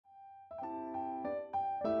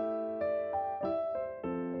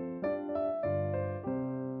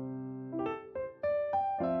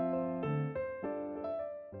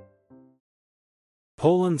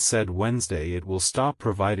Poland said Wednesday it will stop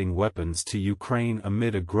providing weapons to Ukraine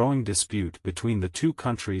amid a growing dispute between the two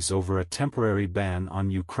countries over a temporary ban on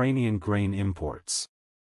Ukrainian grain imports.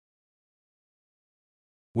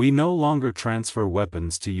 "We no longer transfer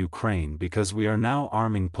weapons to Ukraine because we are now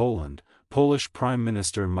arming Poland," Polish Prime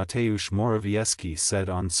Minister Mateusz Morawiecki said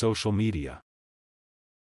on social media.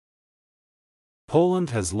 Poland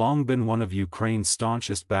has long been one of Ukraine's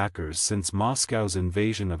staunchest backers since Moscow's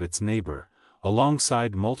invasion of its neighbor,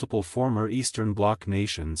 alongside multiple former Eastern Bloc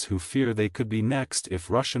nations who fear they could be next if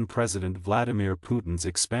Russian President Vladimir Putin's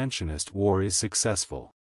expansionist war is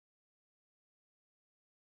successful.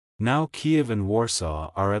 Now Kiev and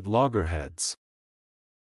Warsaw are at loggerheads.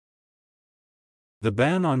 The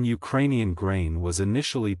ban on Ukrainian grain was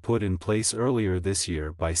initially put in place earlier this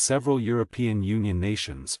year by several European Union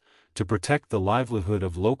nations, to protect the livelihood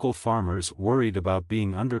of local farmers worried about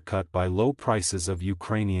being undercut by low prices of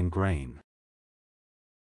Ukrainian grain.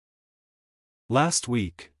 Last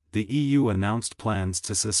week, the EU announced plans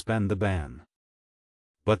to suspend the ban.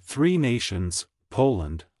 But three nations,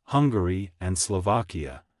 Poland, Hungary, and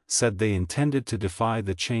Slovakia, said they intended to defy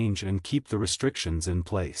the change and keep the restrictions in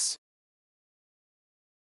place.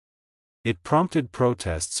 It prompted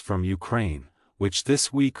protests from Ukraine, which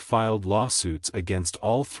this week filed lawsuits against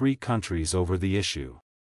all three countries over the issue.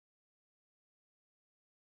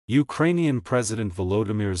 Ukrainian President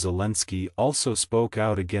Volodymyr Zelensky also spoke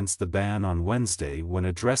out against the ban on Wednesday when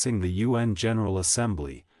addressing the UN General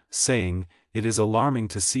Assembly, saying, "It is alarming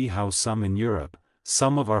to see how some in Europe,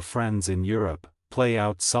 some of our friends in Europe, play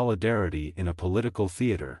out solidarity in a political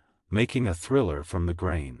theater, making a thriller from the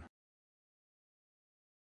grain."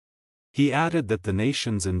 He added that the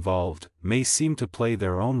nations involved may seem to play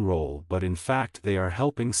their own role, but in fact they are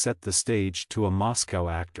helping set the stage to a Moscow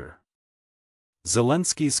actor.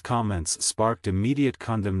 Zelensky's comments sparked immediate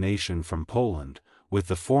condemnation from Poland, with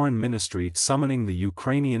the foreign ministry summoning the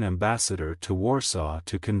Ukrainian ambassador to Warsaw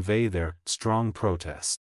to convey their strong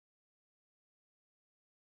protest.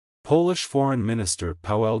 Polish Foreign Minister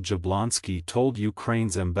Paweł Jablonski told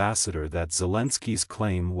Ukraine's ambassador that Zelensky's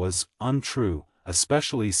claim was untrue,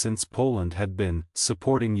 especially since Poland had been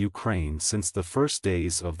supporting Ukraine since the first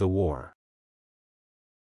days of the war.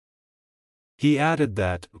 He added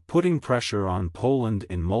that putting pressure on Poland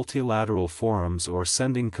in multilateral forums or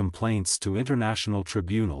sending complaints to international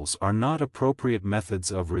tribunals are not appropriate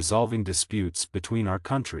methods of resolving disputes between our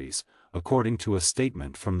countries, according to a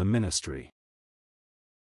statement from the ministry.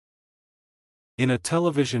 In a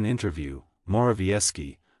television interview,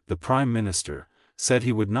 Morawiecki, the prime minister, said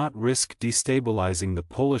he would not risk destabilizing the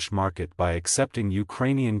Polish market by accepting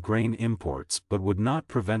Ukrainian grain imports but would not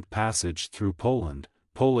prevent passage through Poland,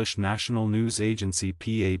 Polish national news agency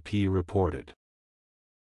PAP reported.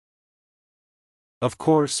 "Of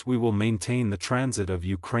course we will maintain the transit of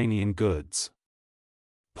Ukrainian goods.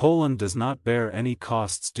 Poland does not bear any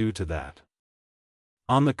costs due to that.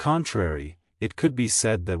 On the contrary, it could be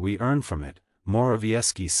said that we earn from it,"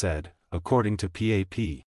 Morawiecki said, according to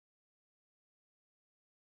PAP.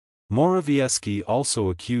 Morawiecki also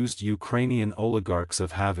accused Ukrainian oligarchs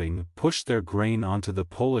of having pushed their grain onto the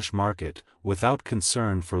Polish market without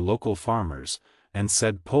concern for local farmers, and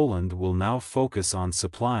said Poland will now focus on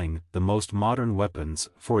supplying the most modern weapons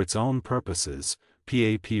for its own purposes,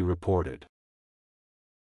 PAP reported.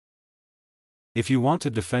 "If you want to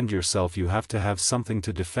defend yourself you have to have something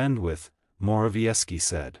to defend with," Morawiecki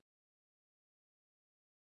said.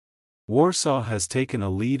 Warsaw has taken a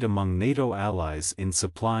lead among NATO allies in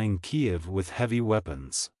supplying Kiev with heavy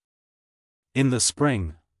weapons. In the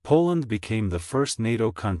spring, Poland became the first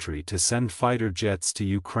NATO country to send fighter jets to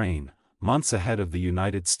Ukraine, months ahead of the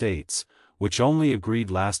United States, which only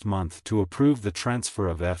agreed last month to approve the transfer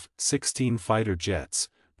of F-16 fighter jets,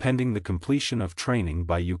 pending the completion of training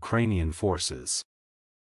by Ukrainian forces.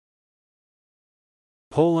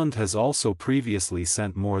 Poland has also previously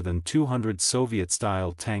sent more than 200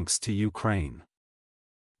 Soviet-style tanks to Ukraine.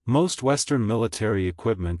 Most Western military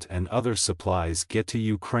equipment and other supplies get to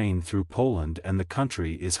Ukraine through Poland, and the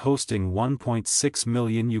country is hosting 1.6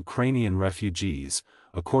 million Ukrainian refugees,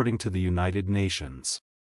 according to the United Nations.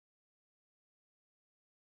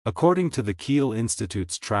 According to the Kiel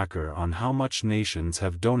Institute's tracker on how much nations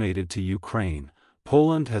have donated to Ukraine,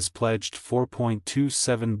 Poland has pledged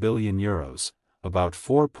 €4.27 billion, about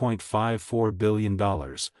 $4.54 billion,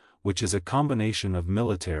 which is a combination of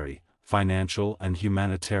military, financial and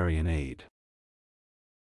humanitarian aid.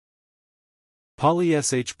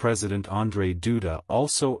 PolySH President Andrzej Duda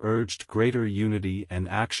also urged greater unity and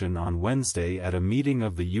action on Wednesday at a meeting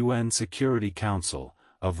of the UN Security Council,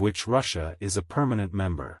 of which Russia is a permanent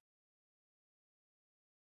member.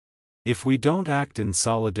 If we don't act in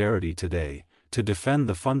solidarity today, to defend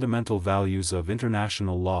the fundamental values of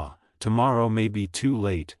international law, tomorrow may be too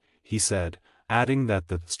late, he said, adding that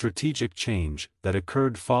the strategic change that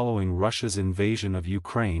occurred following Russia's invasion of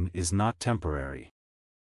Ukraine is not temporary.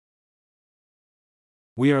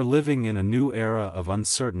 We are living in a new era of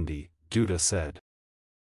uncertainty, Duda said.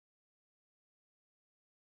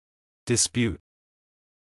 Dispute.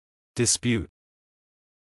 Dispute.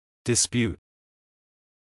 Dispute.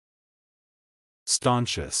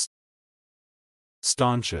 Staunchest.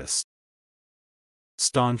 Staunchest.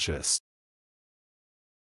 Staunchest.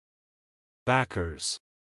 Backers.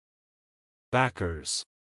 Backers.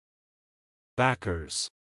 Backers.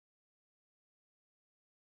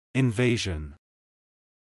 Invasion.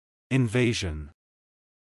 Invasion.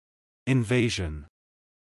 Invasion.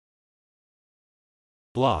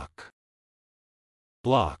 Block.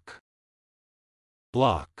 Block.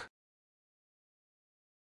 Block.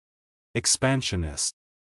 Expansionist.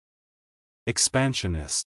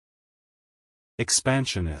 Expansionist.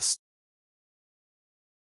 Expansionist.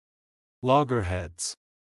 Loggerheads.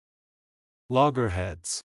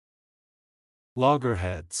 Loggerheads.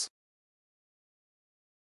 Loggerheads.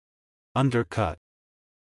 Undercut.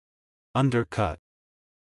 Undercut.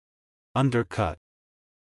 Undercut.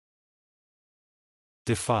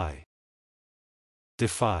 Defy.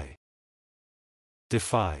 Defy.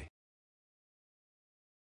 Defy.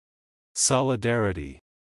 Solidarity.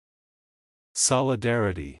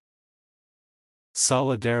 Solidarity.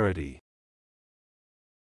 Solidarity.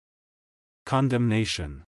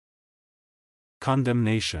 Condemnation.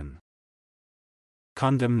 Condemnation.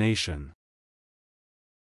 Condemnation.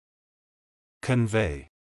 Convey.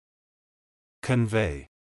 Convey.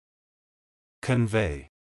 Convey.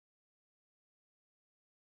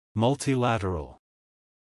 Multilateral.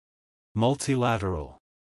 Multilateral.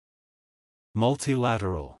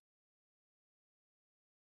 Multilateral.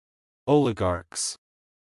 Oligarchs.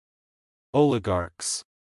 Oligarchs.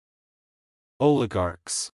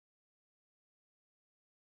 Oligarchs.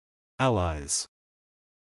 Allies.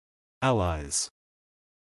 Allies.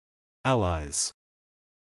 Allies.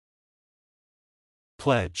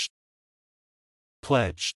 Pledged.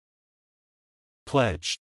 Pledged.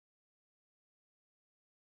 Pledged.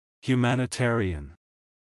 Humanitarian.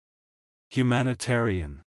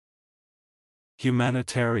 Humanitarian.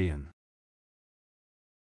 Humanitarian.